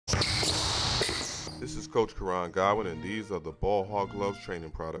This is Coach Karan Godwin, and these are the Ball Hog Gloves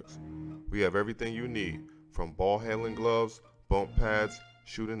training products. We have everything you need, from ball handling gloves, bump pads,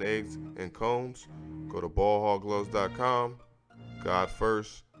 shooting eggs, and cones. Go to ballhoggloves.com. God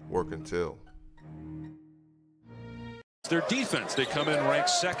first, work until. Their defense, they come in ranked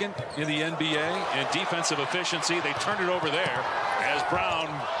second in the NBA in defensive efficiency. They turned it over there as Brown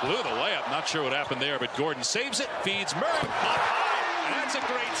blew the layup. Not sure what happened there, but Gordon saves it, feeds Murray up high, and that's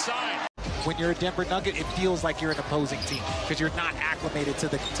a great sign. When you're a Denver Nugget, it feels like you're an opposing team because you're not acclimated to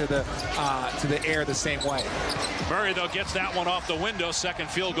the air the same way. Murray, though, gets that one off the window. Second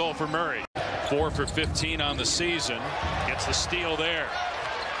field goal for Murray. 4 for 15 on the season. Gets the steal there.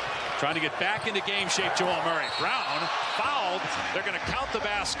 Trying to get back into game shape, Jamal Murray. Brown fouled. They're going to count the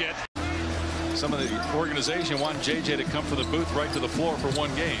basket. Some of the organization want JJ to come from the booth right to the floor for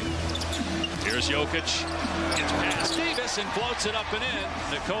one game. Here's Jokic. Gets past Davis and floats it up and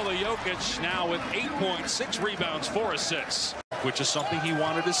in. Nikola Jokic now with 8 points, 6 rebounds, 4 assists, which is something he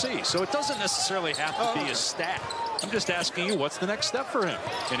wanted to see. So it doesn't necessarily have to be a stat. I'm just asking you, what's the next step for him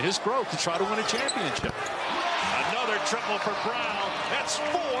in his growth to try to win a championship? Another triple for Brown. That's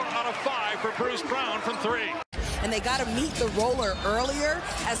 4 out of 5 for Bruce Brown from 3. And they got to meet the roller earlier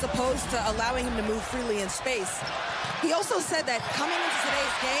as opposed to allowing him to move freely in space. He also said that coming into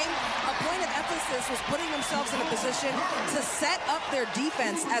today's game, a point of emphasis was putting themselves in a position to set up their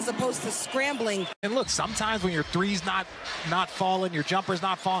defense as opposed to scrambling. And look, sometimes when your three's not falling, your jumper's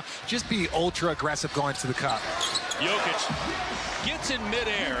not falling, just be ultra aggressive going to the cup. Jokic gets in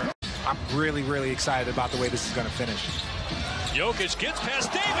midair. I'm really, really excited about the way this is going to finish. Jokic gets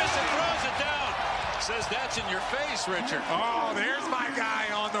past Davis and throws it down. Says that's in your face, Richard. Oh, there's my guy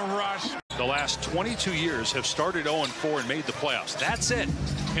on the rush. The last 22 years have started 0-4 and made the playoffs. That's it.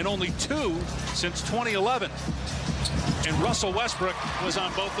 And only 2 since 2011. And Russell Westbrook was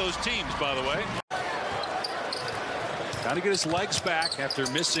on both those teams, by the way. Got to get his legs back after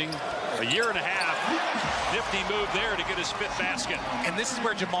missing a year and a half. Nifty move there to get his 5th basket. And this is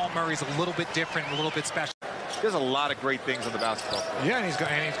where Jamal Murray's a little bit different, a little bit special. He does a lot of great things on the basketball court. Yeah, and he's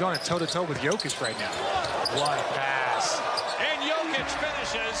going toe-to-toe with Jokic right now. What a pass. And Jokic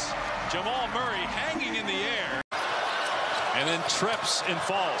finishes. Jamal Murray hanging in the air. And then trips and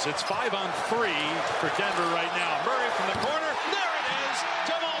falls. It's 5 on 3 for Denver right now. Murray